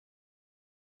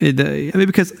I mean,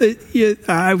 because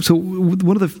so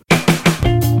one of the.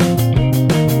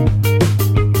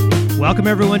 Welcome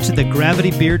everyone to the Gravity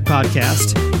Beard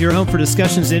Podcast, your home for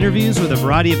discussions and interviews with a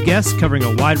variety of guests covering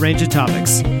a wide range of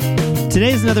topics.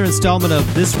 Today is another installment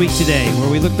of This Week Today, where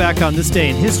we look back on this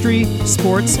day in history,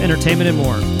 sports, entertainment, and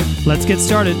more. Let's get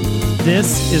started.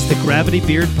 This is the Gravity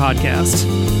Beard Podcast.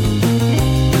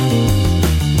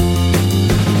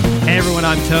 Hey everyone,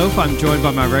 I'm Toph. I'm joined by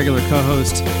my regular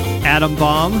co-host, Adam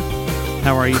Baum.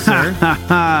 How are you, sir?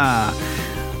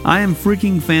 I am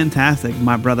freaking fantastic,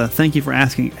 my brother. Thank you for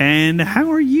asking. And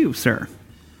how are you, sir?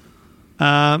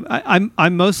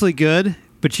 I'm mostly good,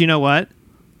 but you know what?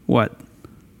 What?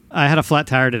 I had a flat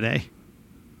tire today.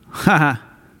 I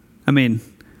mean,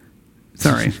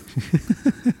 sorry.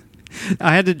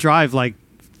 I had to drive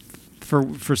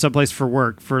for someplace for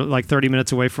work for like 30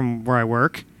 minutes away from where I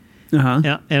work.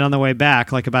 Uh-huh. And on the way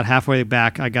back, like about halfway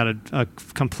back, I got a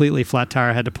completely flat tire.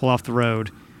 I had to pull off the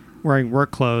road wearing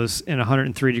work clothes in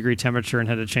 103-degree temperature and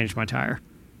had to change my tire.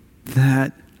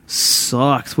 That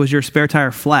sucks. Was your spare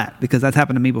tire flat? Because that's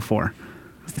happened to me before.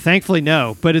 Thankfully,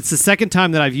 no. But it's the second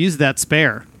time that I've used that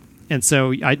spare. And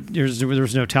so there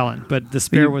was no telling. But the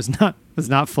spare was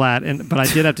not flat. But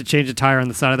I did have to change a tire on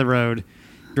the side of the road,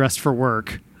 dressed for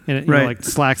work, and like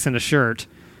slacks and a shirt.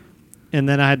 And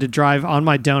then I had to drive on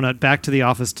my donut back to the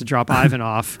office to drop Ivan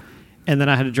off. And then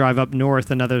I had to drive up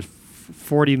north another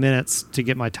 40 minutes to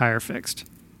get my tire fixed.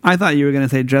 I thought you were going to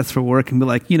say dress for work and be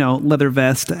like, leather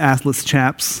vest, assless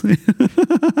chaps.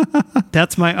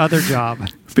 That's my other job.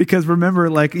 Because remember,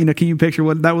 can you picture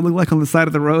what that would look like on the side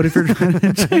of the road if you're trying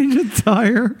to change a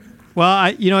tire?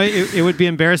 Well, it would be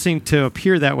embarrassing to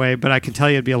appear that way, but I can tell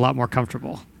you it'd be a lot more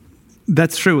comfortable.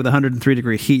 That's true with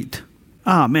 103-degree heat.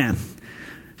 Oh, man.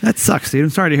 That sucks, dude.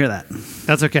 I'm sorry to hear that.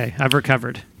 That's okay. I've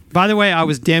recovered. By the way, I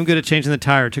was damn good at changing the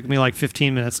tire. It took me like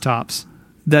 15 minutes tops.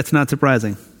 That's not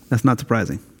surprising.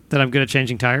 That I'm good at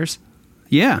changing tires?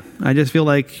 Yeah. I just feel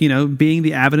like, being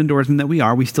the avid endorseman that we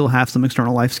are, we still have some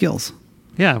external life skills.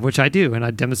 Yeah, which I do, and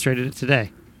I demonstrated it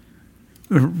today.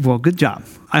 Well, good job.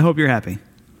 I hope you're happy.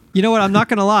 You know what? I'm not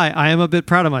going to lie. I am a bit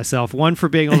proud of myself. 1, for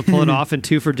being able to pull it off, and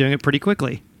 2, for doing it pretty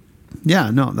quickly.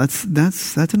 Yeah, no, that's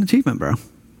an achievement, bro.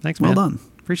 Thanks, man. Well done.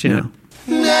 Appreciate it.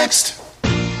 Next.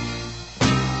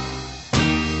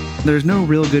 There's no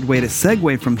real good way to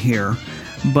segue from here,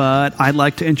 but I'd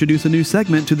like to introduce a new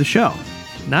segment to the show.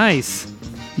 Nice.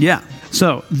 Yeah.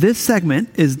 So this segment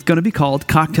is going to be called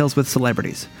Cocktails with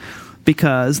Celebrities.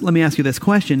 Because, let me ask you this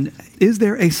question, is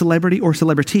there a celebrity or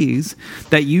celebrities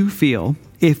that you feel,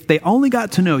 if they only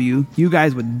got to know you, you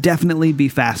guys would definitely be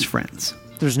fast friends?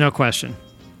 There's no question.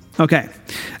 Okay.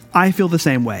 I feel the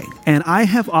same way. And I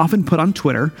have often put on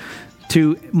Twitter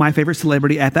to my favorite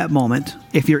celebrity at that moment,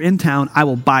 if you're in town, I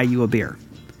will buy you a beer.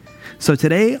 So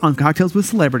today on Cocktails with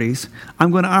Celebrities,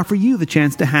 I'm going to offer you the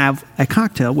chance to have a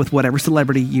cocktail with whatever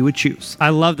celebrity you would choose. I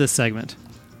love this segment.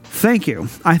 Thank you.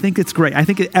 I think it's great. I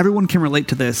think everyone can relate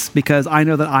to this because I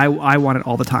know that I want it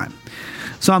all the time.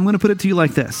 So I'm going to put it to you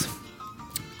like this.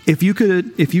 If you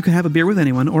could have a beer with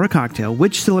anyone or a cocktail,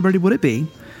 which celebrity would it be?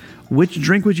 Which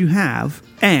drink would you have?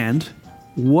 And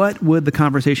what would the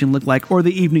conversation look like or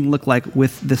the evening look like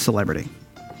with this celebrity?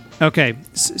 Okay,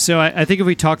 so I think if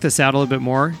we talk this out a little bit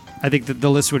more, I think that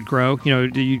the list would grow.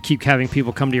 You'd keep having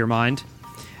people come to your mind.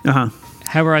 Uh-huh.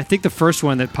 However, I think the first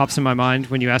one that pops in my mind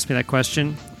when you ask me that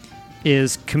question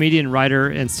is comedian, writer,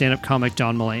 and stand-up comic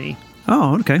John Mulaney.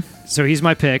 Oh, okay. So he's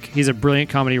my pick. He's a brilliant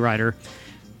comedy writer.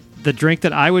 The drink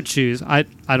that I would choose, I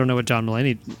don't know what John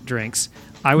Mulaney drinks.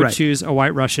 I would choose a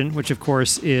White Russian, which of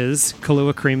course is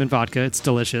Kahlua cream and vodka. It's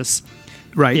delicious.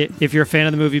 Right. If you're a fan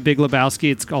of the movie Big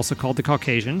Lebowski, it's also called The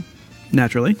Caucasian.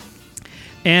 Naturally.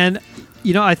 And,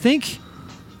 I think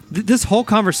this whole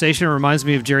conversation reminds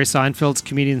me of Jerry Seinfeld's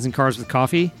Comedians in Cars with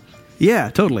Coffee. Yeah,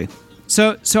 totally.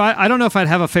 So I don't know if I'd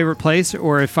have a favorite place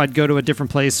or if I'd go to a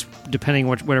different place depending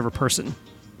on whatever person.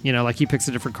 Like he picks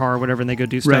a different car or whatever and they go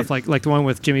do stuff. Right. Like the one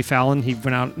with Jimmy Fallon, they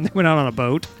went out on a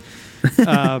boat.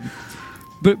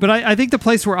 But I think the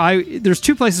place there's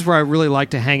 2 places where I really like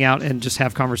to hang out and just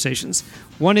have conversations.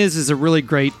 One is a really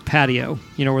great patio,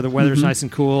 where the weather's nice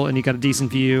and cool and you got a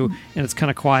decent view and it's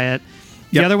kind of quiet.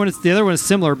 The other one is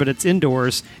similar, but it's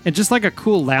indoors and just like a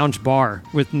cool lounge bar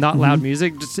with not loud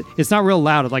music. It's not real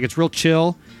loud, like it's real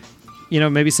chill.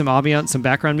 Maybe some ambient, some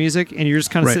background music, and you're just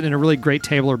kind of sitting in a really great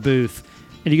table or booth,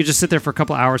 and you could just sit there for a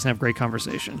couple hours and have great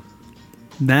conversation.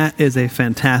 That is a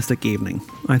fantastic evening.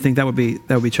 I think that would be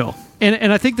chill.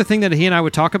 And I think the thing that he and I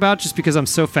would talk about, just because I'm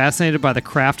so fascinated by the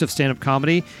craft of stand-up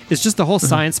comedy, is just the whole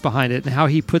science behind it and how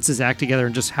he puts his act together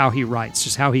and just how he writes,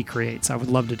 just how he creates. I would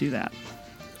love to do that.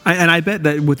 And I bet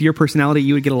that with your personality,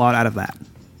 you would get a lot out of that.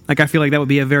 Like, I feel like that would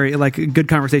be a very like a good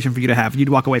conversation for you to have. You'd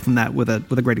walk away from that with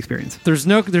a great experience. There's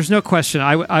no question.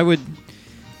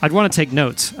 I'd want to take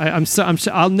notes.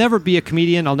 I'll never be a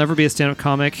comedian. I'll never be a stand-up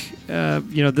comic.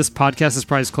 This podcast is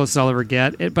probably as close as I'll ever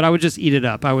get. But I would just eat it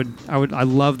up. I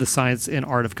love the science and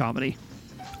art of comedy.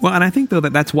 Well, and I think, though,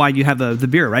 that's why you have the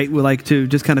beer, right? We like to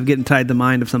just kind of get inside the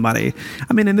mind of somebody.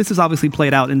 I mean, and this is obviously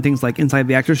played out in things like Inside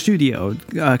the Actor's Studio,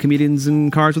 Comedians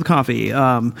in Cars with Coffee.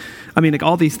 Like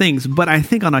all these things. But I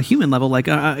think on a human level, like,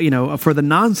 for the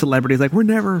non-celebrities, like, we're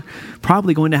never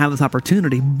probably going to have this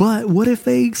opportunity. But what if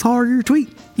they saw your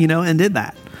tweet, and did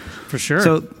that? For sure.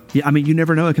 So, yeah, I mean, you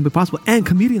never know. It can be possible. And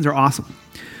comedians are awesome.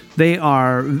 They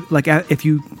are, like, if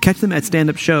you catch them at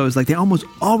stand-up shows, like, they almost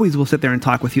always will sit there and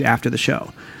talk with you after the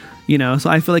show. So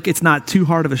I feel like it's not too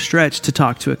hard of a stretch to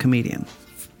talk to a comedian.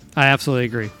 I absolutely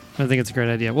agree. I think it's a great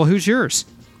idea. Well, who's yours?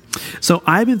 So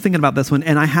I've been thinking about this one,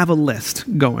 and I have a list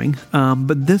going.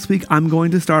 But this week, I'm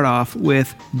going to start off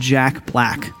with Jack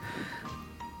Black.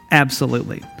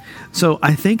 Absolutely. So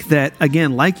I think that,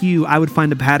 again, like you, I would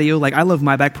find a patio. Like, I love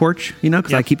my back porch,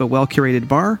 because I keep a well-curated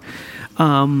bar.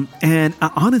 And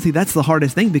honestly, that's the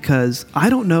hardest thing because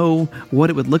I don't know what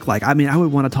it would look like. I mean, I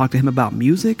would want to talk to him about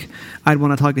music. I'd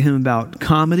want to talk to him about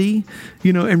comedy,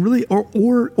 and really,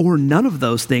 or none of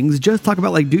those things. Just talk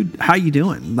about, like, dude, how you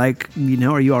doing? Like,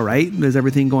 are you all right? Is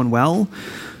everything going well?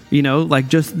 Like,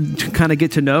 just kind of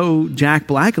get to know Jack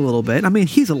Black a little bit. I mean,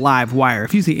 he's a live wire.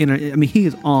 If you see, he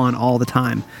is on all the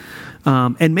time.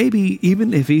 And maybe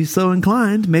even if he's so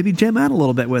inclined, maybe jam out a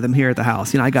little bit with him here at the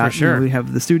house. I got, we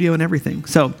have the studio and everything.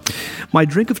 So my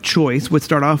drink of choice would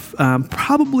start off,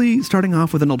 probably starting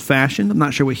off with an old fashioned. I'm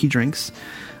not sure what he drinks.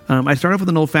 I start off with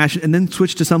an old fashioned and then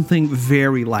switch to something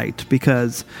very light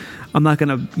because I'm not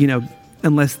going to,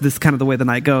 unless this is kind of the way the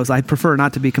night goes, I prefer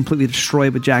not to be completely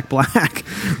destroyed with Jack Black,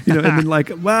 and then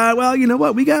like, well, you know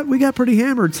what, we got pretty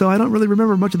hammered, so I don't really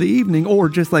remember much of the evening, or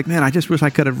just like, man, I just wish I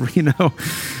could have,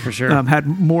 for sure, had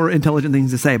more intelligent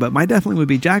things to say. But my definitely would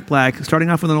be Jack Black,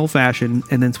 starting off with an old fashioned,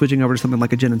 and then switching over to something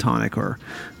like a gin and tonic or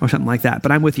something like that.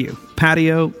 But I'm with you,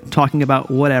 patio, talking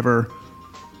about whatever.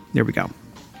 There we go.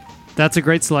 That's a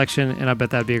great selection, and I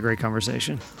bet that'd be a great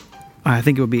conversation. I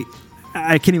think it would be.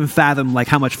 I can't even fathom like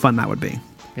how much fun that would be.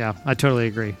 Yeah, I totally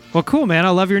agree. Well, cool, man.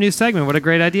 I love your new segment. What a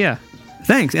great idea.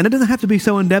 Thanks. And it doesn't have to be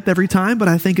so in-depth every time, but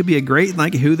I think it'd be a great,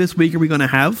 like, who this week are we going to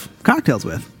have cocktails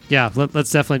with? Yeah, let's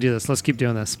definitely do this. Let's keep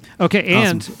doing this. Okay,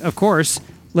 and, awesome. Of course,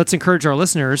 let's encourage our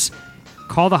listeners,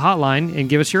 call the hotline and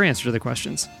give us your answer to the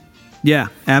questions. Yeah,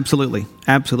 absolutely.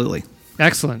 Absolutely.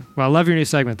 Excellent. Well, I love your new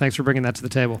segment. Thanks for bringing that to the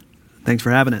table. Thanks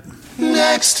for having it.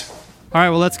 Next. All right,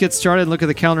 well, let's get started and look at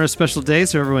the calendar of special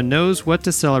days so everyone knows what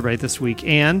to celebrate this week.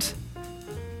 And,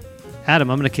 Adam,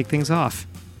 I'm going to kick things off.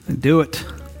 Do it.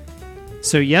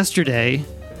 So yesterday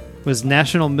was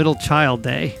National Middle Child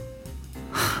Day.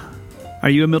 Are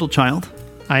you a middle child?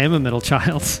 I am a middle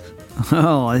child.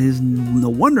 Oh, no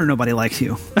wonder nobody likes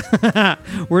you.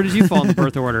 Where did you fall in the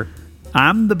birth order?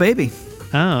 I'm the baby.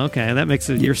 Oh, okay. That makes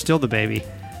it, you're still the baby.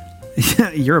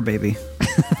 Yeah, you're a baby.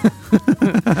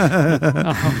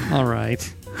 Oh, all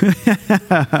right.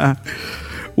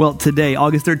 Well, today,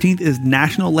 August 13th, is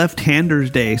National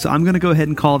Left-Handers Day. So I'm going to go ahead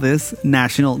and call this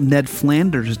National Ned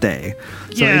Flanders Day.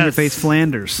 So yes. In your face,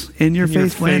 Flanders. In your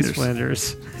face,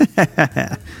 Flanders.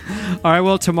 All right,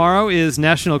 well, tomorrow is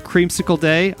National Creamsicle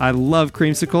Day. I love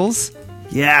creamsicles.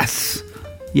 Yes.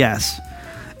 Yes.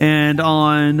 And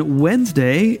on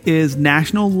Wednesday is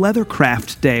National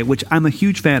Leathercraft Day, which I'm a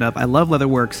huge fan of. I love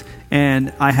Leatherworks,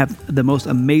 and I have the most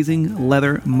amazing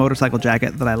leather motorcycle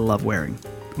jacket that I love wearing.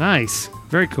 Nice.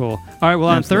 Very cool. All right, well,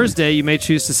 on Absolutely. Thursday, you may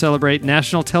choose to celebrate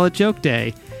National Tell a Joke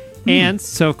Day. And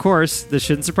so, of course, this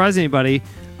shouldn't surprise anybody.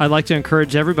 I'd like to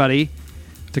encourage everybody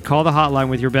to call the hotline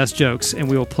with your best jokes, and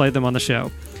we will play them on the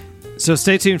show. So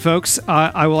stay tuned, folks.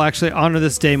 I will actually honor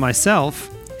this day myself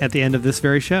at the end of this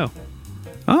very show.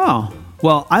 Oh,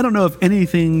 well, I don't know if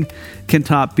anything can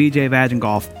top BJ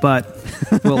Vagengolf, but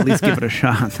we'll at least give it a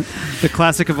shot. The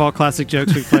classic of all classic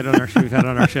jokes we've had on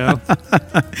our show.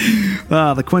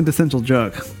 The quintessential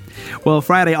joke. Well,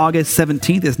 Friday, August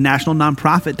 17th is National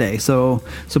Nonprofit Day, so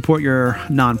support your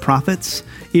nonprofits,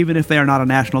 even if they are not a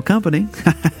national company.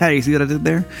 You see what I did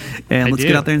there? And let's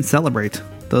get out there and celebrate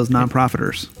those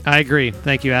nonprofiters. I agree.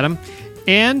 Thank you, Adam.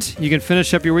 And you can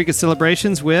finish up your week of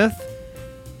celebrations with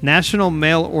National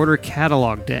Mail Order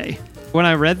Catalog Day. When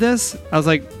I read this, I was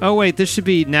like, oh, wait, this should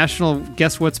be National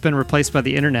Guess What's Been Replaced by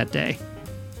the Internet Day.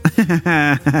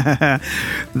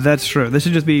 That's true. This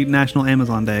should just be National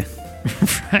Amazon Day.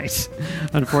 Right.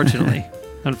 Unfortunately.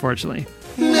 Unfortunately.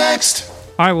 Next.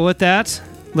 All right, well, with that,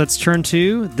 let's turn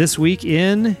to This Week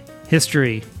in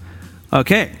History.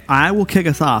 Okay, I will kick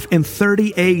us off. In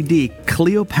 30 AD,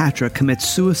 Cleopatra commits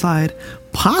suicide,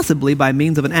 possibly by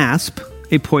means of an asp,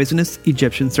 a poisonous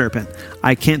Egyptian serpent.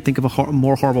 I can't think of a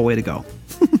more horrible way to go.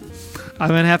 I'm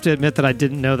going to have to admit that I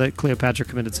didn't know that Cleopatra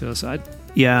committed suicide.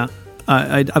 Yeah,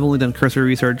 I've only done cursory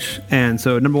research, and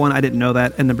so number one, I didn't know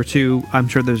that, and number two, I'm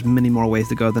sure there's many more ways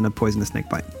to go than a poisonous snake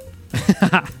bite.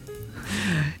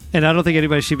 And I don't think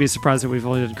anybody should be surprised that we've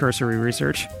only done cursory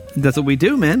research. That's what we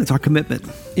do, man. It's our commitment.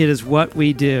 It is what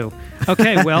we do.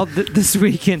 Okay, well, this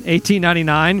week in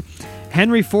 1899,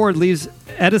 Henry Ford leaves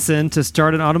Edison to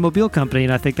start an automobile company,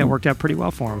 and I think that worked out pretty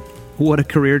well for him. What a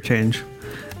career change.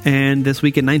 And this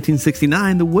week in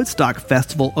 1969, the Woodstock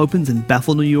Festival opens in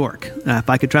Bethel, New York. If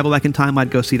I could travel back in time, I'd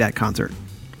go see that concert.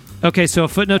 Okay, so a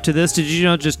footnote to this. Did you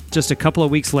know just a couple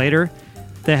of weeks later,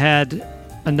 they had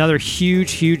another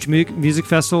huge music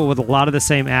festival with a lot of the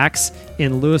same acts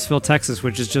in Louisville, Texas,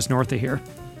 which is just north of here.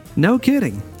 No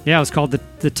kidding. Yeah, it was called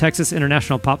the Texas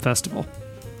International Pop Festival.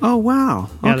 Oh, wow.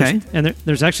 Yeah, okay.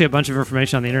 There's actually a bunch of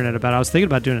information on the internet about it. I was thinking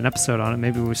about doing an episode on it.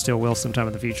 Maybe we still will sometime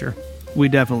in the future. We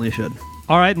definitely should.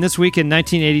 All right, and this week in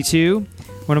 1982,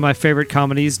 one of my favorite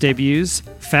comedies debuts,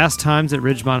 Fast Times at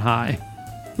Ridgemont High.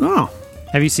 Oh.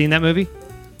 Have you seen that movie?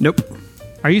 Nope.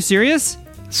 Are you serious?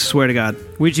 Swear to God.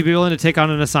 Would you be willing to take on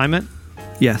an assignment?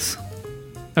 Yes.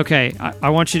 Okay, I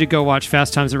want you to go watch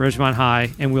Fast Times at Ridgemont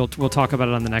High, and we'll talk about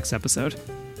it on the next episode.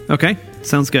 Okay,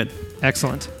 sounds good.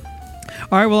 Excellent.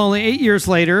 All right, well, only 8 years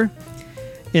later,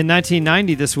 in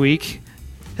 1990 this week,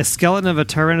 a skeleton of a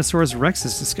Tyrannosaurus Rex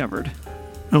is discovered.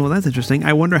 Oh, well, that's interesting.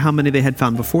 I wonder how many they had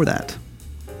found before that.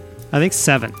 I think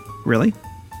 7. Really?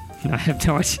 I have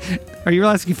no idea. Are you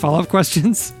asking follow-up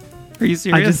questions? Are you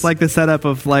serious? I just like the setup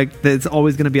of like that it's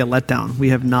always going to be a letdown. We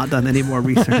have not done any more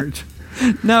research.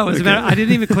 No, as a matter, I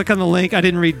didn't even click on the link. I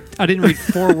didn't read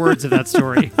 4 words of that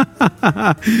story.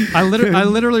 I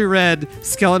literally read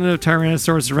skeleton of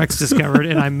Tyrannosaurus Rex discovered,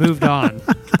 and I moved on.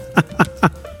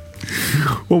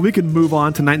 Well, we can move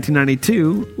on to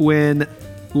 1992 when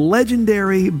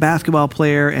legendary basketball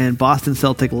player and Boston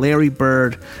Celtic Larry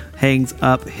Bird hangs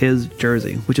up his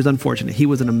jersey, which is unfortunate. He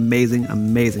was an amazing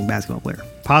basketball player.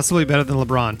 Possibly better than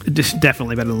LeBron. Just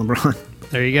definitely better than LeBron.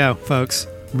 There you go, folks.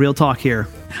 Real talk here.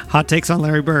 Hot takes on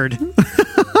Larry Bird.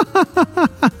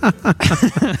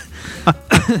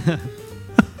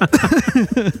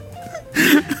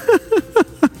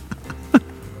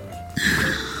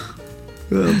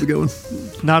 That's a good one.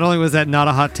 Not only was that not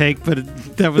a hot take,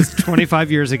 but that was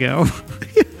 25 years ago.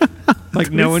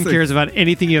 Like no one cares about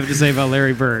anything you have to say about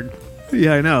Larry Bird.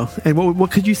 Yeah, I know. And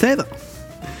what could you say, though?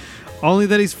 Only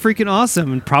that he's freaking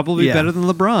awesome and probably better than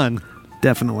LeBron.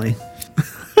 Definitely.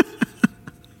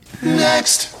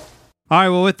 Next. All right,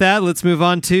 well, with that, let's move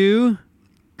on to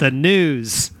the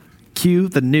news. Cue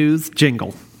the news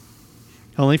jingle.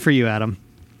 Only for you, Adam.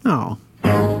 Oh.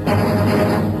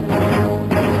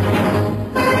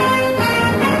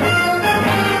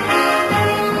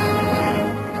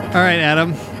 All right,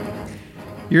 Adam.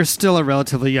 You're still a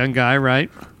relatively young guy, right?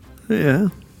 Yeah,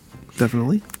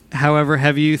 definitely. However,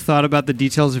 have you thought about the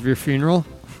details of your funeral?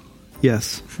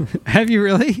 Yes. Have you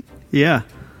really? Yeah.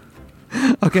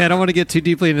 Okay, I don't want to get too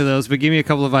deeply into those, but give me a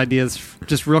couple of ideas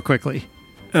just real quickly.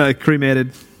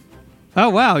 Cremated. Oh,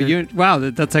 wow.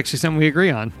 That's actually something we agree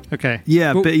on. Okay.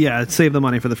 Yeah, but save the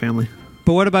money for the family.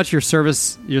 But what about your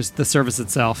service, the service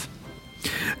itself?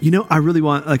 You know, I really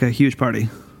want like a huge party.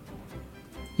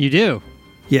 You do?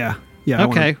 Yeah. I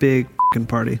want a big f***ing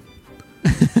party.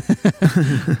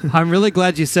 I'm really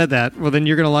glad you said that. Well, then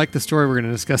you're going to like the story we're going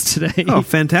to discuss today. Oh,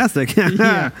 fantastic.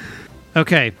 Yeah.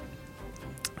 Okay.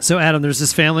 So, Adam, there's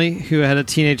this family who had a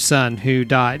teenage son who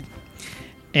died.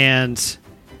 And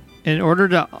in order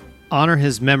to honor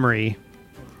his memory,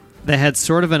 they had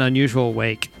sort of an unusual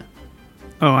wake.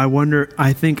 Oh,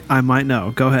 I think I might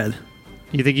know. Go ahead.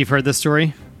 You think you've heard this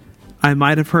story? I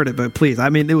might have heard it, but please. I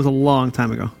mean, it was a long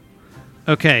time ago.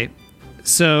 Okay.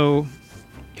 So,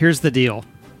 here's the deal.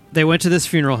 They went to this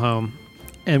funeral home,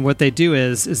 and what they do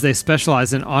is they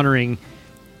specialize in honoring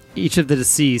each of the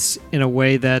deceased in a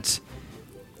way that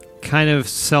kind of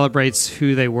celebrates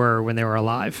who they were when they were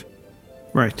alive.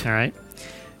 Right. All right.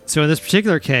 So in this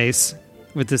particular case,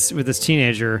 with this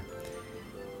teenager,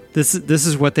 this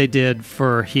is what they did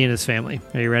for he and his family.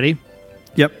 Are you ready?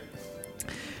 Yep.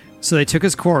 So they took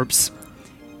his corpse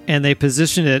and they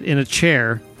positioned it in a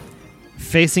chair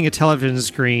facing a television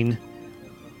screen,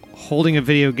 holding a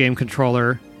video game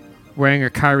controller, wearing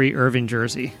a Kyrie Irving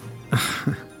jersey.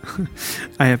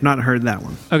 I have not heard that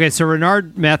one. Okay, so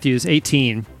Renard Matthews,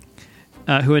 18,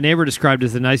 who a neighbor described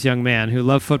as a nice young man who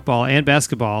loved football and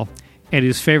basketball, and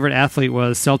whose favorite athlete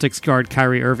was Celtics guard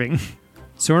Kyrie Irving.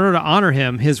 So in order to honor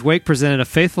him, his wake presented a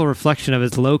faithful reflection of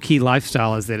his low-key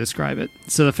lifestyle, as they describe it.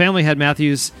 So the family had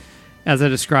Matthews, as I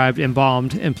described,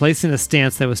 embalmed and placed in a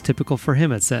stance that was typical for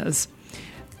him, it says.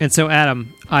 And so,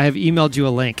 Adam, I have emailed you a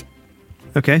link.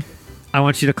 Okay. I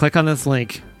want you to click on this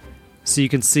link so you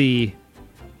can see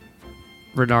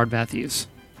Renard Matthews.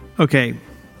 Okay.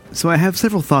 So I have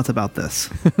several thoughts about this.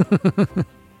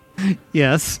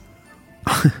 Yes.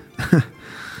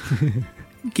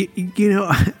 You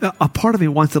know, a part of me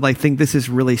wants to like think this is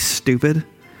really stupid,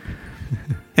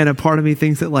 and a part of me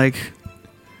thinks that like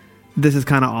this is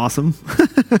kind of awesome.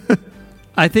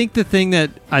 I think the thing that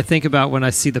I think about when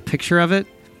I see the picture of it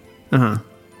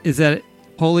is that,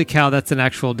 holy cow, that's an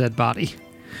actual dead body.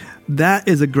 That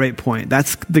is a great point.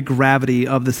 That's the gravity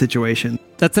of the situation.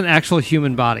 That's an actual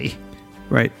human body.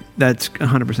 Right. That's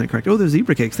 100% correct. Oh, there's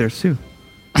zebra cakes there too.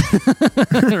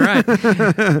 Right.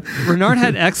 Renard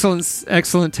had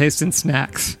excellent taste in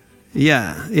snacks.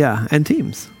 Yeah, and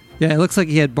teams. Yeah, it looks like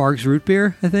he had Barg's root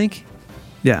beer, I think.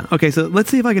 Yeah. Okay, so let's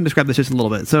see if I can describe this just a little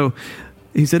bit. So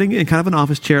he's sitting in kind of an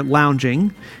office chair,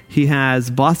 lounging. He has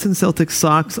Boston Celtics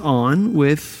socks on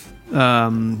with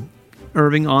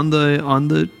Irving on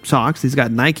the socks. He's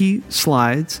got Nike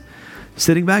slides,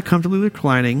 sitting back comfortably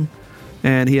reclining,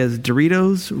 and he has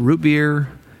Doritos, root beer.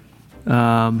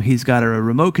 He's got a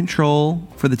remote control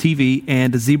for the TV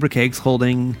and a zebra cakes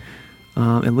holding,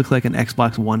 it looks like an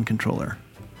Xbox One controller.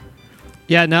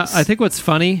 Yeah, now I think what's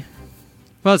funny,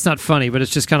 well, it's not funny, but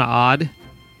it's just kind of odd,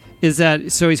 is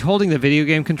that, so he's holding the video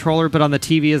game controller, but on the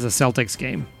TV is a Celtics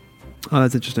game. Oh,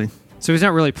 that's interesting. So he's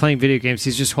not really playing video games,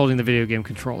 he's just holding the video game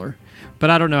controller. But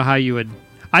I don't know how you would,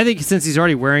 I think since he's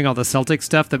already wearing all the Celtics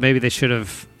stuff, that maybe they should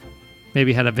have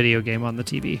maybe had a video game on the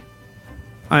TV.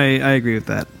 I agree with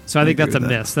that. So I think that's a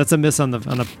miss. That's a miss on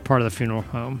the part of the funeral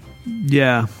home.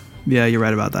 Yeah, you're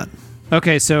right about that.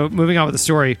 Okay, so moving on with the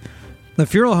story. The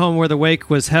funeral home where the wake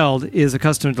was held is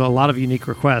accustomed to a lot of unique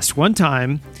requests. One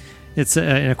time, it's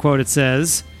in a quote, it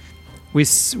says, we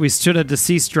stood a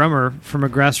deceased drummer from a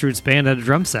grassroots band at a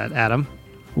drum set, Adam.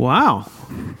 Wow.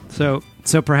 So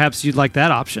perhaps you'd like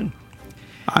that option.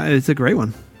 It's a great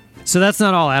one. So that's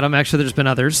not all, Adam. Actually, there's been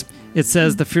others. It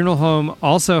says the funeral home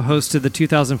also hosted the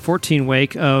 2014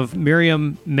 wake of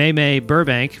Miriam Maymay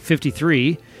Burbank,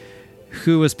 53,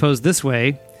 who was posed this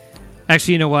way.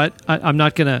 Actually, you know what? I'm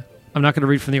not gonna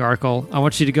read from the article. I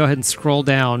want you to go ahead and scroll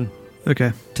down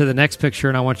to the next picture,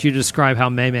 and I want you to describe how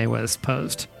Maymay was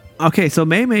posed. Okay, so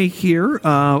Maymay here,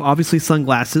 obviously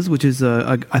sunglasses, which is,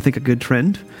 I think, a good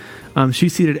trend.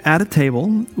 She's seated at a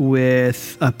table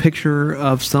with a picture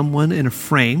of someone in a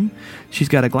frame. She's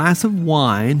got a glass of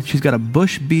wine. She's got a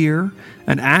Busch beer,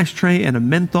 an ashtray, and a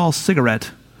menthol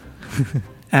cigarette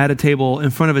at a table in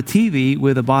front of a TV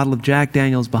with a bottle of Jack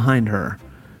Daniels behind her,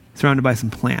 surrounded by some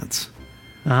plants.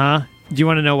 Uh-huh. Do you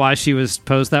want to know why she was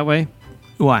posed that way?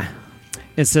 Why?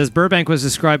 It says Burbank was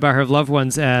described by her loved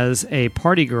ones as a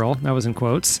party girl, that was in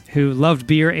quotes, who loved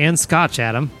beer and scotch,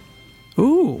 Adam.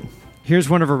 Ooh. Here's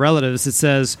one of her relatives. It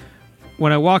says,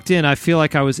 when I walked in, I feel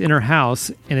like I was in her house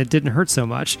and it didn't hurt so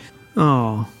much.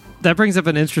 Oh. That brings up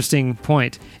an interesting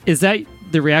point. Is that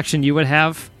the reaction you would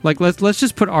have? Like, let's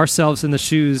just put ourselves in the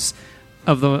shoes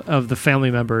of the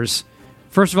family members.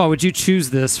 First of all, would you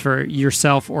choose this for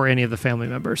yourself or any of the family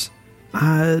members?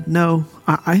 No.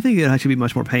 I think it'd actually be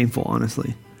much more painful,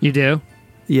 honestly. You do?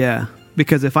 Yeah.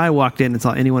 Because if I walked in and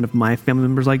saw any one of my family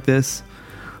members like this,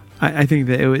 I think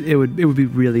that it would be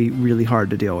really, really hard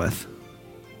to deal with.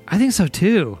 I think so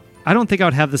too. I don't think I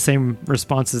would have the same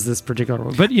response as this particular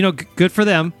one, but good for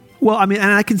them. Well, I mean,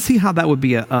 and I can see how that would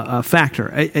be a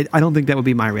factor. I don't think that would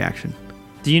be my reaction.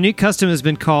 The unique custom has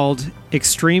been called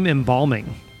extreme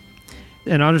embalming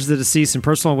and honors the deceased in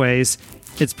personal ways.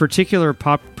 It's particularly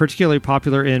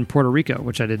popular in Puerto Rico,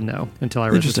 which I didn't know until I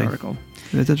read this article.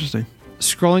 That's interesting.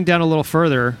 Scrolling down a little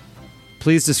further,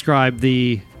 please describe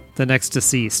the next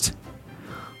deceased.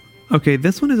 Okay,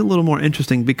 this one is a little more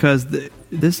interesting because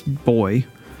this boy,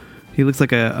 he looks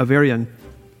like a very young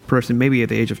person, maybe at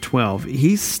the age of 12.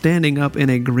 He's standing up in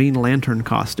a Green Lantern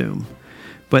costume,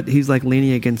 but he's like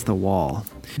leaning against the wall.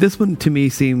 This one to me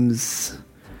seems...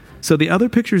 So the other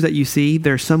pictures that you see,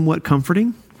 they're somewhat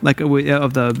comforting, like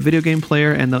of the video game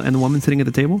player and the woman sitting at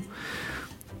the table.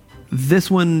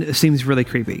 This one seems really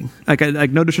creepy.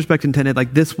 Like no disrespect intended.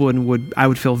 Like this one I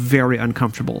would feel very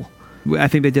uncomfortable. I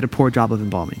think they did a poor job of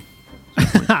embalming.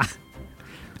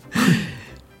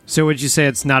 So would you say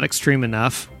it's not extreme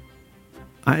enough?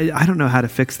 I don't know how to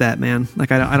fix that, man. Like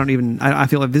I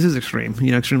feel like this is extreme.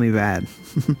 Extremely bad.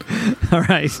 All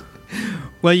right.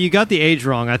 Well, you got the age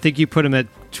wrong. I think you put him at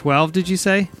 12. Did you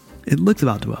say? It looks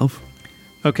about 12.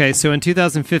 Okay, so in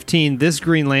 2015, this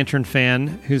Green Lantern fan,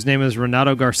 whose name is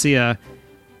Renato Garcia,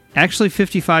 actually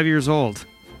 55 years old.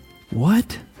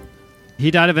 What? He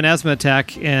died of an asthma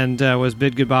attack and was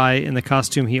bid goodbye in the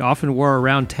costume he often wore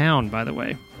around town, by the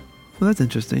way. Well, that's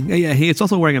interesting. Yeah, it's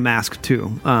also wearing a mask,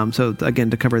 too. So,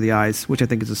 again, to cover the eyes, which I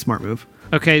think is a smart move.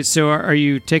 Okay, so are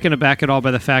you taken aback at all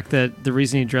by the fact that the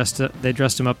reason they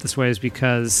dressed him up this way is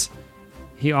because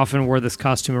he often wore this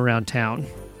costume around town?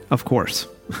 Of course.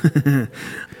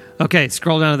 Okay,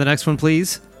 scroll down to the next one,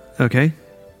 please. Okay.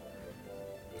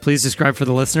 Please describe for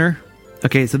the listener.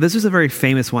 Okay, so this is a very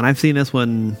famous one. I've seen this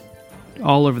one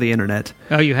all over the internet.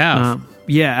 Oh, you have?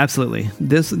 Yeah, absolutely.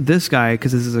 This guy,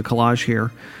 because this is a collage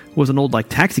here, was an old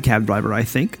taxi cab driver, I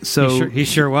think. So he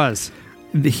sure was.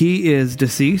 He is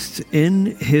deceased in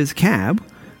his cab,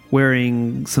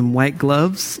 wearing some white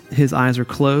gloves. His eyes are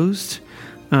closed.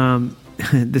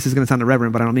 This is going to sound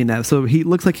irreverent, but I don't mean that. So he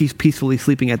looks like he's peacefully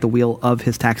sleeping at the wheel of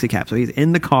his taxi cab. So he's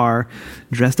in the car,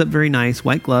 dressed up very nice,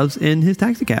 white gloves, in his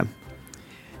taxi cab.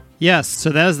 Yes, so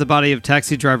that is the body of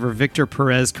taxi driver Victor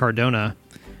Perez Cardona.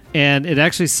 And it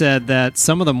actually said that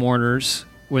some of the mourners,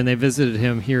 when they visited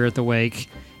him here at the wake,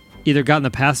 either got in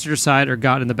the passenger side or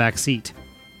got in the back seat.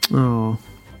 Oh.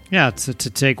 Yeah, to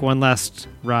take one last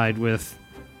ride with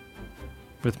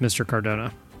Mr.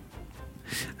 Cardona.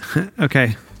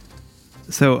 Okay.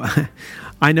 So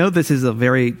I know this is a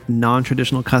very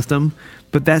non-traditional custom,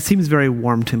 but that seems very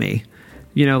warm to me.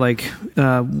 You know,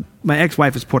 my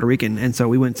ex-wife is Puerto Rican, and so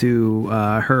we went to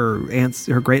her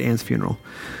great aunt's funeral,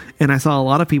 and I saw a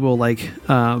lot of people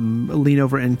lean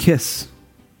over and kiss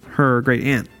her great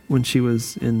aunt when she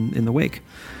was in the wake,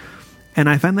 and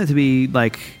I find that to be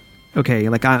okay.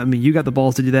 I mean, you got the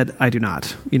balls to do that. I do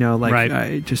not. You know,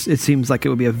 right. It seems like it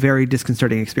would be a very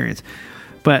disconcerting experience.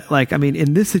 But I mean,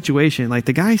 in this situation,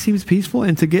 the guy seems peaceful,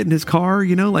 and to get in his car,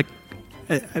 you know,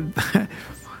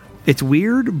 it's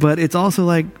weird, but it's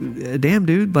also damn,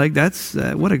 dude, that's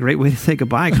what a great way to say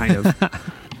goodbye, kind of.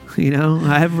 You know,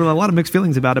 I have a lot of mixed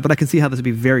feelings about it, but I can see how this would be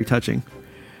very touching.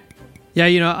 Yeah,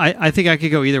 you know, I think I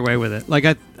could go either way with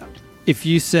it. If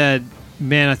you said,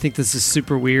 man, I think this is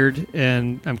super weird,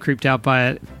 and I'm creeped out by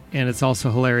it, and it's also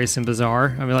hilarious and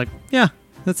bizarre, I'd be like, yeah,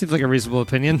 that seems like a reasonable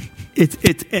opinion.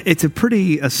 It's a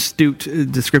pretty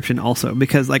astute description also,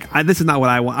 because this is not what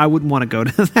I want. I wouldn't want to go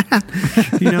to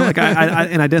that. You know,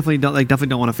 I definitely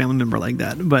don't want a family member like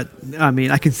that. But I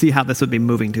mean, I can see how this would be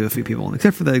moving to a few people,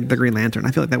 except for the Green Lantern.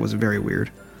 I feel like that was very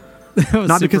weird. That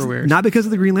was weird. Not because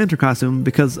of the Green Lantern costume,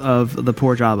 because of the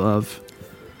poor job of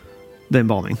the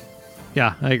embalming.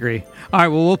 Yeah, I agree. All right,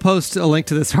 well, we'll post a link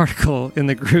to this article in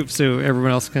the group so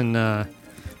everyone else can.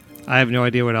 I have no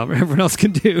idea what everyone else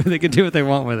can do. They can do what they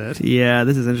want with it. Yeah,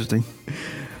 this is interesting.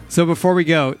 So before we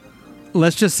go,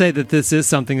 let's just say that this is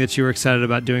something that you were excited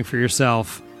about doing for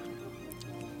yourself.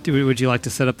 Would you like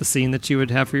to set up the scene that you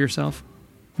would have for yourself?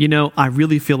 You know, I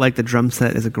really feel like the drum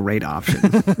set is a great option.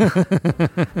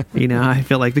 You know, I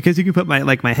feel because you can put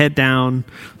my head down,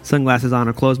 sunglasses on,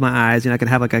 or close my eyes. You know,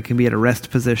 I can be at a rest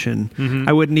position. Mm-hmm.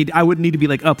 I wouldn't need to be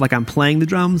up I'm playing the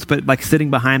drums, but sitting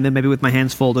behind them, maybe with my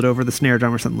hands folded over the snare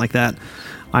drum or something like that.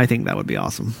 I think that would be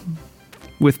awesome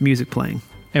with music playing.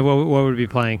 And what would be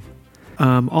playing?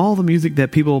 All the music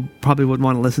that people probably wouldn't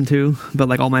want to listen to,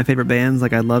 but all my favorite bands. I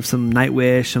love some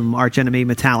Nightwish, some Arch Enemy,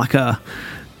 Metallica.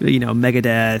 You know,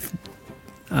 Megadeth,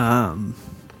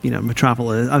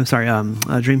 Metropolis. I'm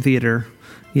sorry, Dream Theater.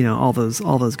 You know, all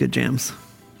those good jams.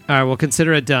 All right, well,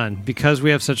 consider it done. Because we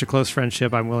have such a close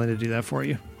friendship, I'm willing to do that for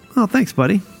you. Oh, thanks,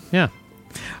 buddy. Yeah.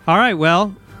 All right,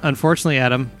 well, unfortunately,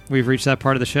 Adam, we've reached that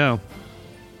part of the show.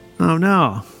 Oh,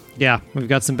 no. Yeah, we've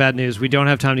got some bad news. We don't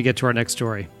have time to get to our next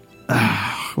story.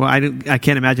 Well, I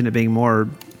can't imagine it being more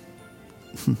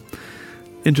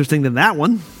interesting than that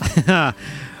one.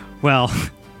 Well...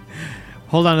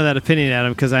 Hold on to that opinion,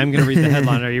 Adam, because I'm going to read the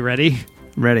headline. Are you ready?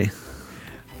 Ready.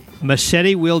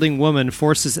 Machete-wielding woman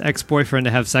forces ex-boyfriend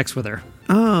to have sex with her.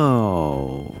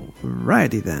 Oh,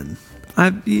 righty then.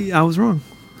 I was wrong.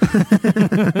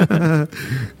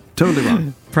 Totally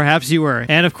wrong. Perhaps you were.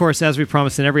 And, of course, as we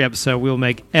promised in every episode, we will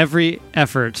make every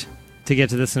effort to get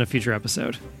to this in a future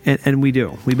episode. And we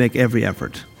do. We make every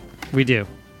effort. We do.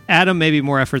 Adam may be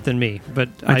more effort than me, but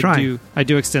I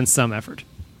do extend some effort.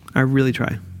 I really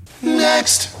try.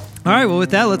 Next. All right, well,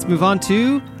 with that, let's move on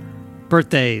to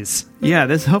birthdays. Yeah,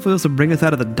 hopefully this will bring us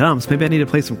out of the dumps. Maybe I need to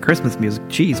play some Christmas music.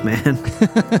 Jeez, man.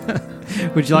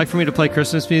 Would you like for me to play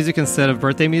Christmas music instead of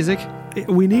birthday music?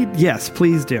 Yes,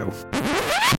 please do.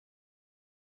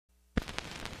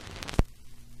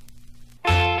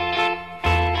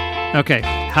 Okay,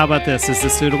 how about this? Is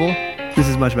this suitable? This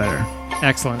is much better.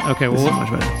 Excellent. Okay, this is much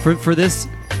better. For this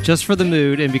just for the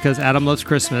mood and because Adam loves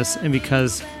Christmas and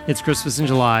because it's Christmas in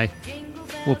July,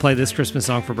 we'll play this Christmas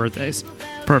song for birthdays.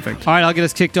 Perfect. All right, I'll get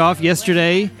us kicked off.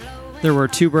 Yesterday, there were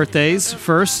 2 birthdays.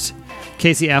 First,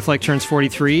 Casey Affleck turns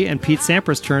 43 and Pete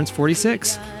Sampras turns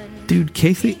 46. Dude,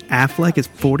 Casey Affleck is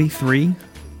 43?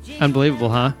 Unbelievable,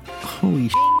 huh? Holy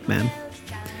shit, man.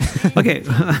 Okay.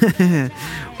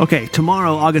 Okay,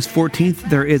 tomorrow, August 14th,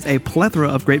 there is a plethora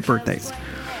of great birthdays.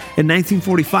 In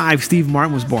 1945, Steve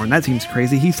Martin was born. That seems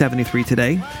crazy. He's 73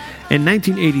 today. In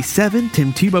 1987,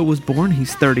 Tim Tebow was born.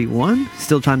 He's 31,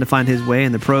 still trying to find his way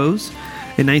in the pros.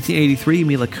 In 1983,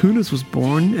 Mila Kunis was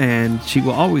born, and she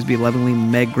will always be lovingly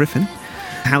Meg Griffin.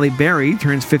 Halle Berry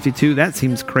turns 52. That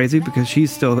seems crazy because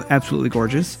she's still absolutely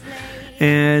gorgeous.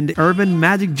 And Irvin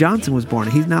Magic Johnson was born.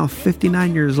 He's now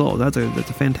 59 years old. That's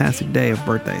a fantastic day of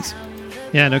birthdays.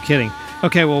 Yeah, no kidding.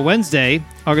 Okay, well, Wednesday,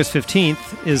 August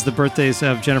 15th, is the birthdays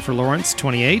of Jennifer Lawrence,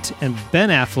 28, and Ben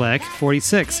Affleck,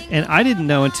 46. And I didn't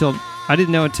know until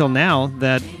now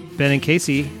that Ben and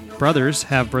Casey, brothers,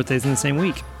 have birthdays in the same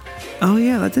week. Oh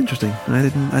yeah, that's interesting. I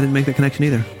didn't make that connection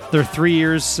either. They're 3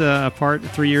 years apart,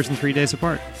 3 years and 3 days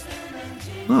apart.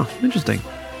 Oh, interesting.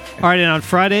 All right, and on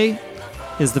Friday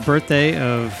is the birthday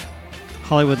of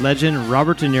Hollywood legend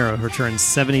Robert De Niro, who turns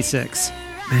 76.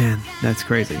 Man, that's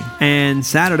crazy. And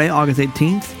Saturday, August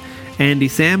 18th, Andy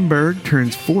Samberg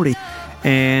turns 40.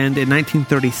 And in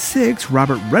 1936,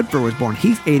 Robert Redford was born.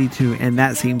 He's 82, and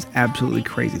that seems absolutely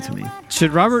crazy to me.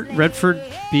 Should Robert Redford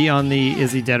be on the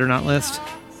Is He Dead or Not list?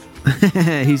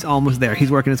 He's almost there.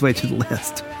 He's working his way to the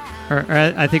list. Or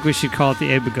I think we should call it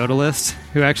the Abe Vigoda list,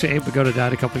 who actually Abe Vigoda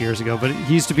died a couple years ago, but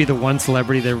he used to be the one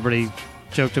celebrity that everybody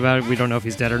joked about. We don't know if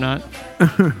he's dead or not.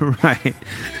 Right.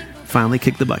 Finally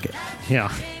kicked the bucket.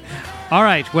 Yeah. All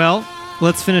right, well,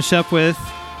 let's finish up with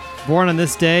Born on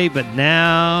This Day, but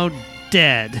Now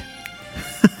Dead.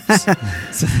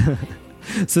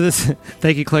 So this,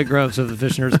 thank you, Clay Groves of the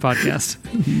Fish Nerds podcast.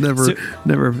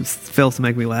 Never fails to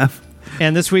make me laugh.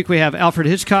 And this week we have Alfred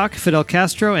Hitchcock, Fidel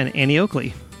Castro, and Annie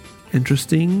Oakley.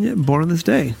 Interesting. Born on This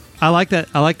Day. I like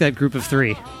that group of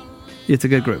 3. It's a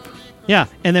good group. Yeah,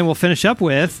 and then we'll finish up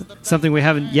with something we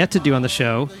haven't yet to do on the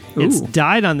show. Ooh. It's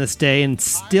died on this day and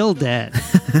still dead.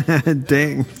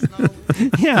 Dang.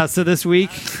 Yeah, so this week,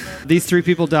 these 3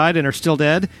 people died and are still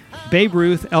dead. Babe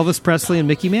Ruth, Elvis Presley, and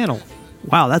Mickey Mantle.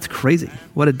 Wow, that's crazy.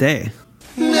 What a day.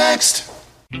 Next.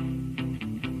 All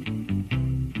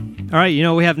right, you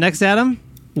know what we have next, Adam?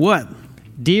 What?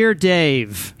 Dear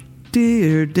Dave.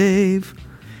 Dear Dave.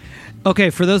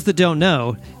 Okay, for those that don't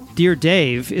know, Dear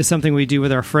Dave is something we do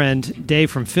with our friend Dave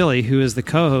from Philly, who is the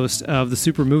co-host of the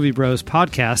Super Movie Bros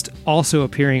podcast, also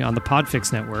appearing on the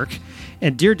Podfix Network.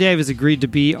 And Dear Dave has agreed to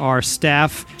be our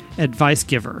staff advice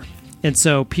giver. And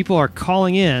so people are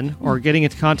calling in or getting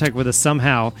into contact with us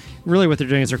somehow. Really what they're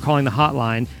doing is they're calling the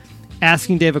hotline,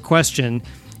 asking Dave a question,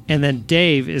 and then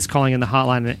Dave is calling in the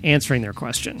hotline and answering their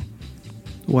question.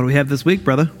 What do we have this week,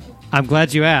 brother? I'm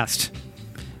glad you asked.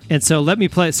 And so let me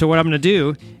play. So what I'm going to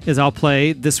do is I'll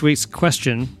play this week's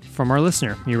question from our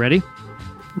listener. You ready?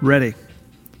 Ready.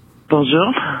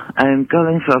 Bonjour, I'm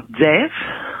calling for Dave.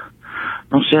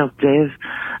 Mon cher Dave,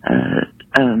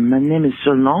 my name is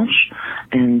Solange,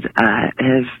 and I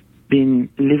have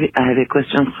a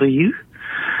question for you.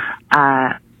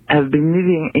 I have been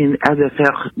living in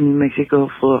Albuquerque, New Mexico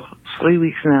for 3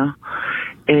 weeks now,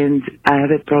 and I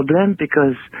have a problem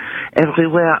because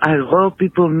everywhere I go,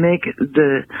 people make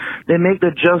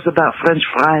the jokes about French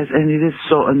fries, and it is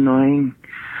so annoying.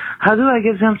 How do I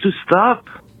get them to stop?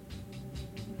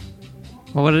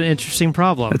 Well, what an interesting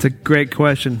problem. That's a great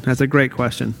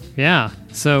question. Yeah.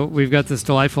 So we've got this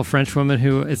delightful French woman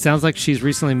who, it sounds like she's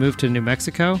recently moved to New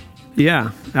Mexico.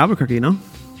 Yeah, Albuquerque, you know?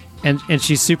 And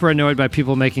she's super annoyed by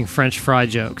people making French fry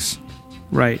jokes.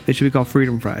 Right. They should be called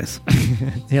freedom fries.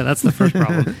 Yeah, that's the first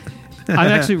problem.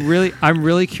 I'm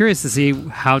really curious to see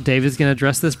how Dave is going to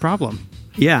address this problem.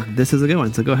 Yeah, this is a good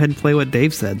one. So go ahead and play what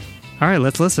Dave said. All right,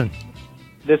 let's listen.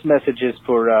 This message is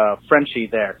for Frenchie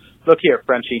there. Look here,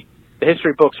 Frenchie. The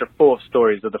history books are full of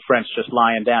stories of the French just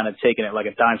lying down and taking it like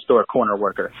a dime store corner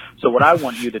worker. So what I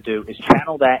want you to do is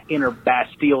channel that inner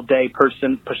Bastille Day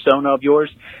persona of yours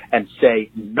and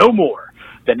say no more.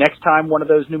 The next time one of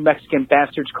those New Mexican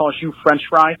bastards calls you French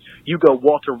fry, you go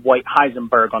Walter White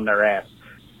Heisenberg on their ass.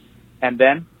 And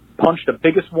then punch the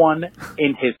biggest one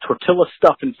in his tortilla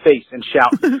stuffing face and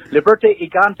shout, Liberté,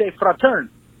 Égalité, Fraterne,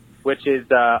 which is,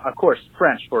 of course,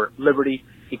 French for liberty,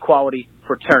 equality,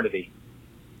 fraternity.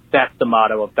 That's the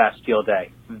motto of Bastille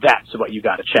Day. That's what you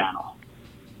got to channel.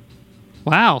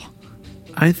 Wow.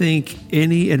 I think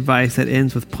any advice that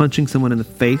ends with punching someone in the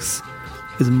face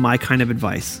is my kind of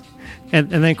advice. And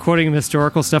then quoting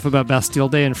historical stuff about Bastille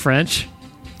Day in French.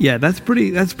 Yeah, that's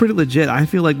pretty legit. I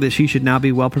feel like that she should now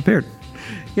be well prepared.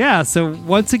 Yeah, so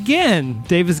once again,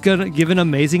 Dave is going to give an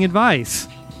amazing advice.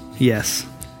 Yes.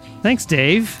 Thanks,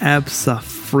 Dave.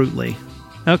 Absolutely.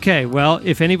 Okay, well,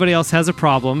 if anybody else has a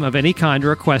problem of any kind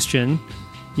or a question,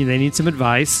 they need some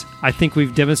advice, I think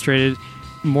we've demonstrated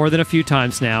more than a few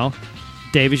times now.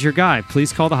 Dave is your guy.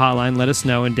 Please call the hotline, let us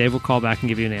know, and Dave will call back and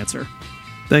give you an answer.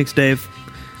 Thanks, Dave.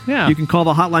 Yeah. You can call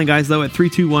the hotline, guys, though, at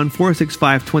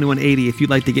 321-465-2180 if you'd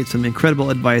like to get some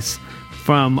incredible advice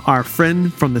from our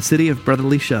friend from the city of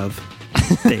brotherly shove,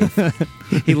 Dave.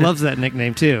 He loves that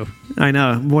nickname, too. I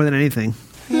know, more than anything.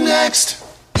 Next.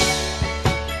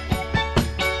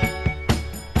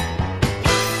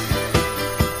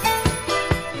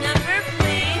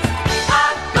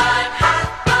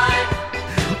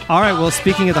 All right, well,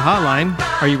 speaking of the hotline,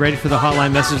 are you ready for the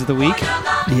hotline message of the week?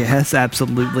 Yes,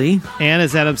 absolutely. And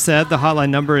as Adam said, the hotline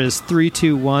number is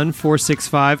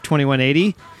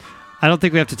 321-465-2180. I don't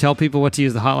think we have to tell people what to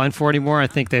use the hotline for anymore. I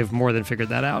think they've more than figured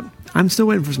that out. I'm still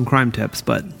waiting for some crime tips,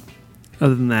 but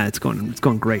other than that, it's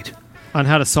going great. On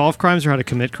how to solve crimes or how to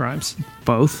commit crimes?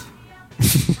 Both.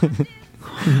 All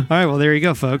right, well, there you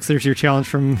go, folks. There's your challenge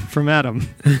from Adam.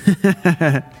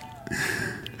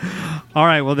 All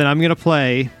right, well, then I'm going to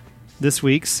play this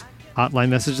week's hotline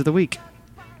message of the week.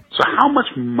 So how much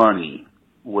money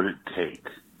would it take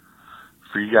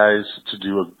for you guys to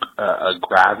do a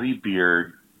Gravity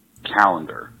Beard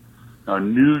calendar, a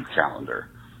nude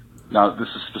calendar? Now, this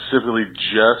is specifically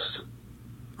just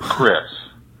Chris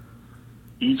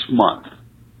each month.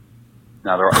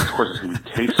 Now, of course, it's going to be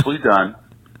tastefully done,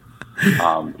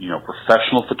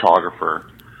 professional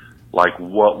photographer. Like,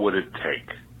 what would it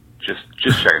take? Just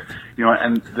check it.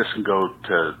 And this can go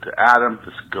to Adam,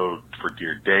 this can go for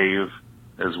Dear Dave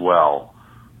as well,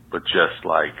 but just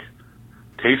like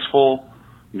tasteful,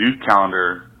 nude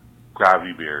calendar,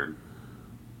 Gravity Beard,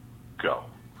 go.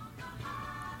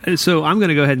 So I'm going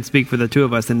to go ahead and speak for the two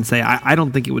of us and say I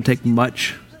don't think it would take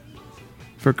much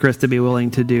for Chris to be willing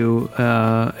to do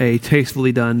a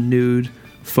tastefully done nude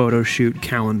photo shoot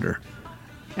calendar.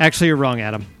 Actually, you're wrong,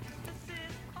 Adam.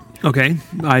 Okay,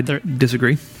 I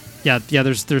disagree. Yeah,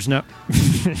 there's no...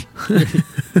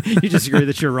 You disagree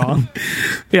that you're wrong?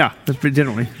 Yeah, that's pretty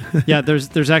generally. Yeah,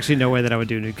 there's actually no way that I would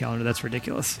do a nude calendar. That's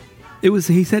ridiculous.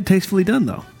 He said tastefully done,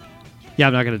 though. Yeah,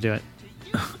 I'm not going to do it.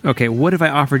 Okay, what if I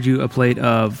offered you a plate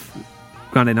of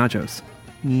grande nachos?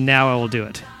 Now I will do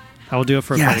it. I will do it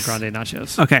for a plate of grande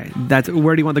nachos. Okay,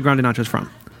 where do you want the grande nachos from?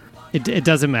 It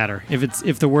doesn't matter.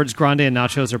 If the words grande and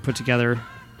nachos are put together,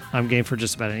 I'm game for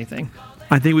just about anything.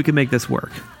 I think we can make this work.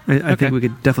 I think we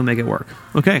could definitely make it work.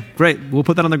 Okay, great. We'll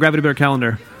put that on the Gravity Bear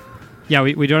calendar. Yeah,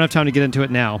 we don't have time to get into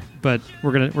it now, but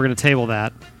we're gonna table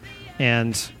that,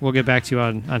 and we'll get back to you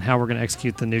on how we're gonna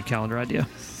execute the nude calendar idea.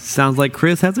 Sounds like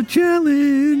Chris has a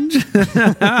challenge.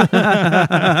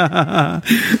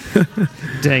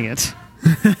 Dang it.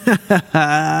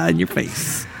 In your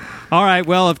face. All right,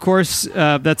 well, of course,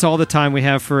 that's all the time we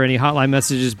have for any hotline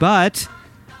messages, but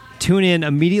tune in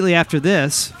immediately after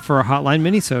this for a hotline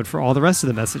minisode for all the rest of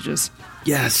the messages.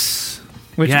 Yes.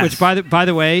 Which by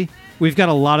the way, we've got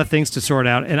a lot of things to sort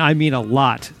out, and I mean a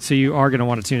lot, so you are going to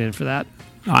want to tune in for that.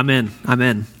 I'm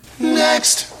in.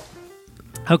 Next.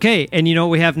 Okay, and you know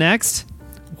what we have next?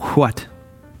 What?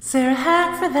 Sarah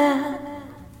Hack for that.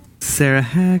 Sarah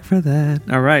Hack for that.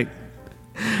 All right.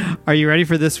 Are you ready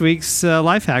for this week's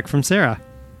life hack from Sarah?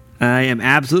 I am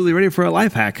absolutely ready for a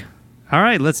life hack. All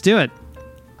right, let's do it.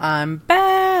 I'm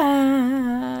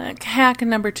back. Hack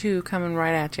number 2 coming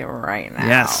right at you right now.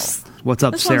 Yes. What's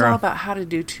up, this Sarah? This one's all about how to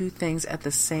do two things at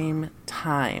the same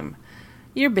time.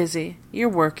 You're busy. You're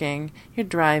working. You're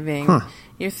driving.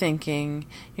 You're thinking.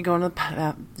 You're going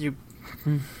to the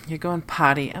you're going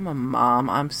potty. I'm a mom.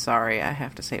 I'm sorry. I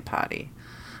have to say potty.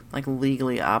 I'm like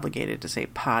legally obligated to say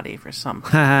potty for some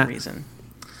reason.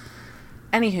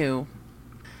 Anywho,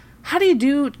 how do you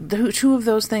do the two of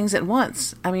those things at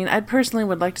once? I mean, I personally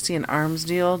would like to see an arms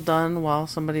deal done while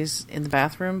somebody's in the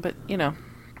bathroom, but,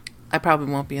 I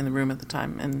probably won't be in the room at the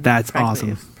time. And that's frankly, awesome.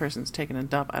 If a person's taking a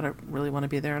dump, I don't really want to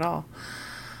be there at all.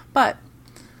 But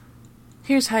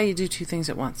here's how you do two things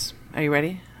at once. Are you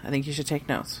ready? I think you should take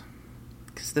notes,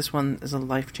 because this one is a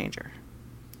life changer.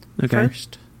 Okay.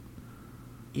 First,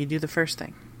 you do the first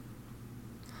thing.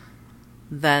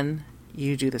 Then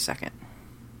you do the second.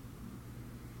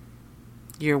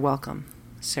 You're welcome.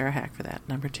 Sarah Hack for that,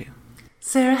 number 2.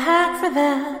 Sarah Hack for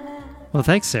that. Well,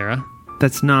 thanks, Sarah.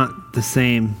 That's not the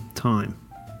same time.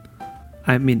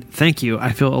 I mean, thank you.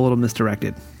 I feel a little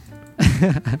misdirected.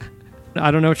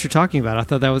 I don't know what you're talking about. I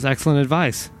thought that was excellent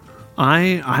advice.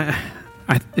 I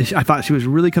I thought she was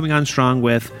really coming on strong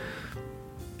with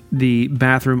the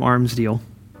bathroom arms deal,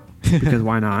 because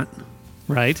why not?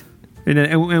 Right.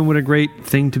 And what a great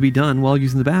thing to be done while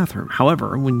using the bathroom.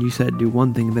 However, when you said do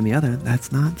one thing then the other,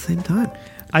 that's not the same time.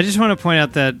 I just want to point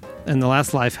out that in the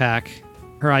last life hack,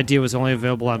 her idea was only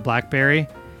available on BlackBerry.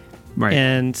 Right.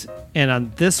 And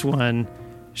on this one,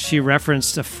 she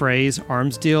referenced a phrase,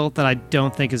 arms deal, that I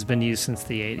don't think has been used since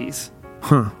the 80s.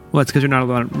 Huh. Well, it's because you're not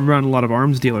allowed to run a lot of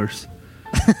arms dealers.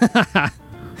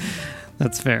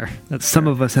 That's fair. Some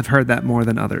of us have heard that more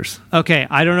than others. Okay,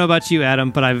 I don't know about you,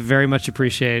 Adam, but I very much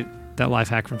appreciate that life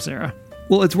hack from Sarah.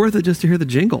 Well, it's worth it just to hear the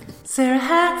jingle. Sarah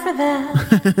hack for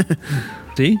that.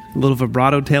 See? A little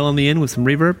vibrato tail on the end with some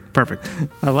reverb. Perfect.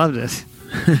 I loved it.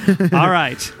 All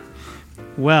right.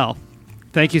 Well,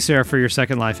 thank you, Sarah, for your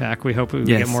second life hack. We hope we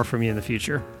get more from you in the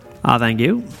future. Thank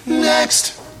you.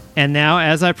 Next. And now,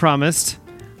 as I promised,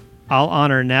 I'll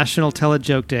honor National Tell a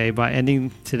Joke Day by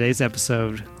ending today's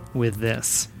episode with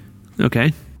this.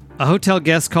 Okay. A hotel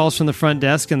guest calls from the front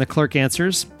desk and the clerk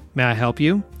answers, "May I help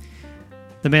you?"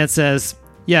 The man says,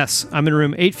 "Yes, I'm in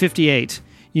room 858.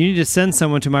 You need to send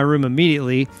someone to my room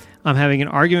immediately. I'm having an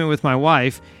argument with my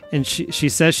wife, and she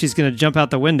says she's going to jump out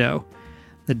the window."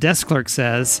 The desk clerk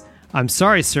says, "I'm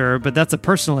sorry, sir, but that's a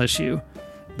personal issue."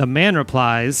 The man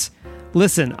replies,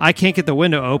 "Listen, I can't get the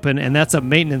window open, and that's a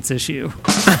maintenance issue."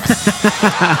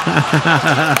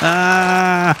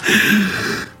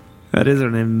 That is a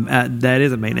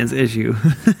maintenance issue.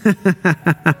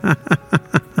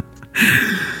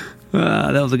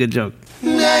 That was a good joke.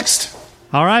 Next.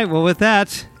 All right, well, with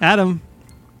that, Adam,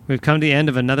 we've come to the end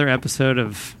of another episode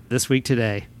of This Week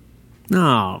Today.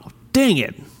 Oh, dang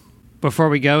it. Before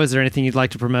we go, is there anything you'd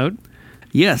like to promote?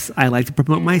 Yes, I like to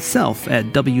promote myself at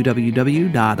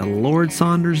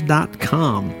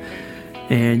www.lordsaunders.com.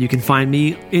 And you can find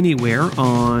me anywhere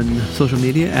on social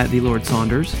media at The Lord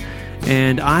Saunders.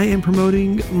 And I am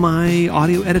promoting my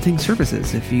audio editing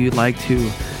services. If you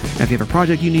have a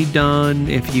project you need done,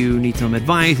 if you need some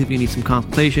advice, if you need some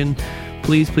consultation,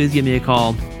 please give me a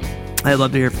call. I'd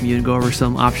love to hear from you and go over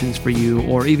some options for you,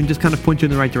 or even just kind of point you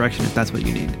in the right direction if that's what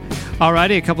you need.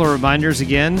 Alrighty, a couple of reminders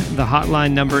again. The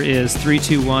hotline number is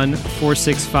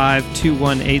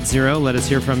 321-465-2180. Let us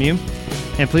hear from you.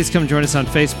 And please come join us on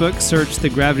Facebook. Search the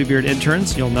Gravity Beard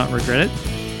Interns. You'll not regret it.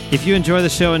 If you enjoy the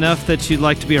show enough that you'd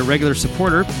like to be a regular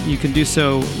supporter, you can do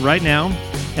so right now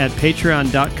at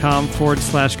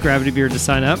patreon.com/gravitybeard to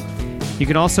sign up. You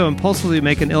can also impulsively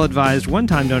make an ill-advised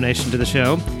one-time donation to the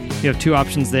show. You have two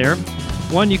options there.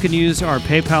 One, you can use our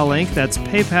PayPal link. That's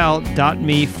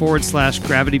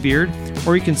paypal.me/gravitybeard.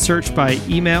 Or you can search by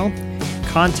email,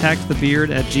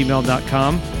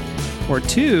 contactthebeard@gmail.com. Or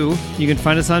two, you can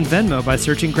find us on Venmo by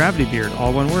searching Gravity Beard,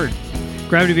 all one word.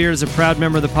 Gravity Beard is a proud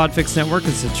member of the Podfix Network.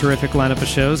 It's a terrific lineup of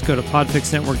shows. Go to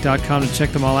podfixnetwork.com to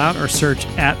check them all out, or search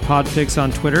 @Podfix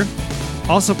on Twitter.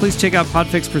 Also, please check out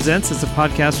Podfix Presents. It's a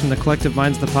podcast from the collective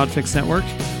minds of the Podfix Network.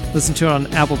 Listen to it on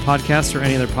Apple Podcasts or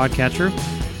any other podcatcher.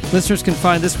 Listeners can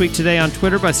find This Week Today on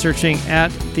Twitter by searching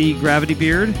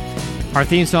 @TheGravityBeard. Our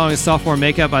theme song is Sophomore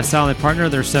Makeup by Silent Partner.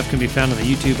 Their stuff can be found on the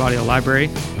YouTube audio library.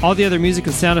 All the other music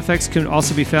and sound effects can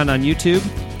also be found on YouTube.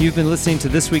 You've been listening to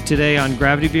This Week Today on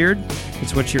Gravity Beard.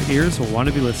 It's what your ears will want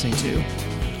to be listening to.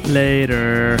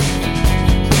 Later.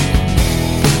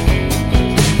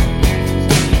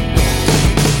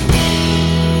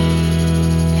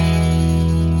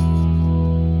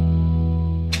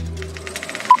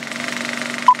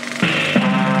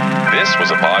 This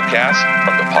was a podcast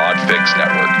from the Podfix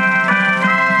Network.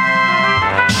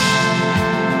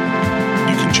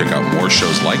 You can check out more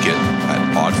shows like it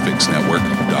at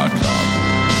podfixnetwork.com.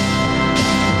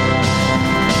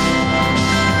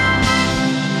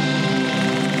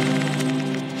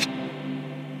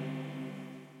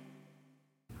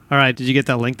 All right, did you get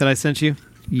that link that I sent you?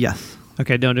 Yes.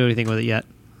 Okay, don't do anything with it yet.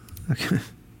 Okay.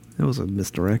 That was a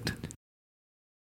misdirect.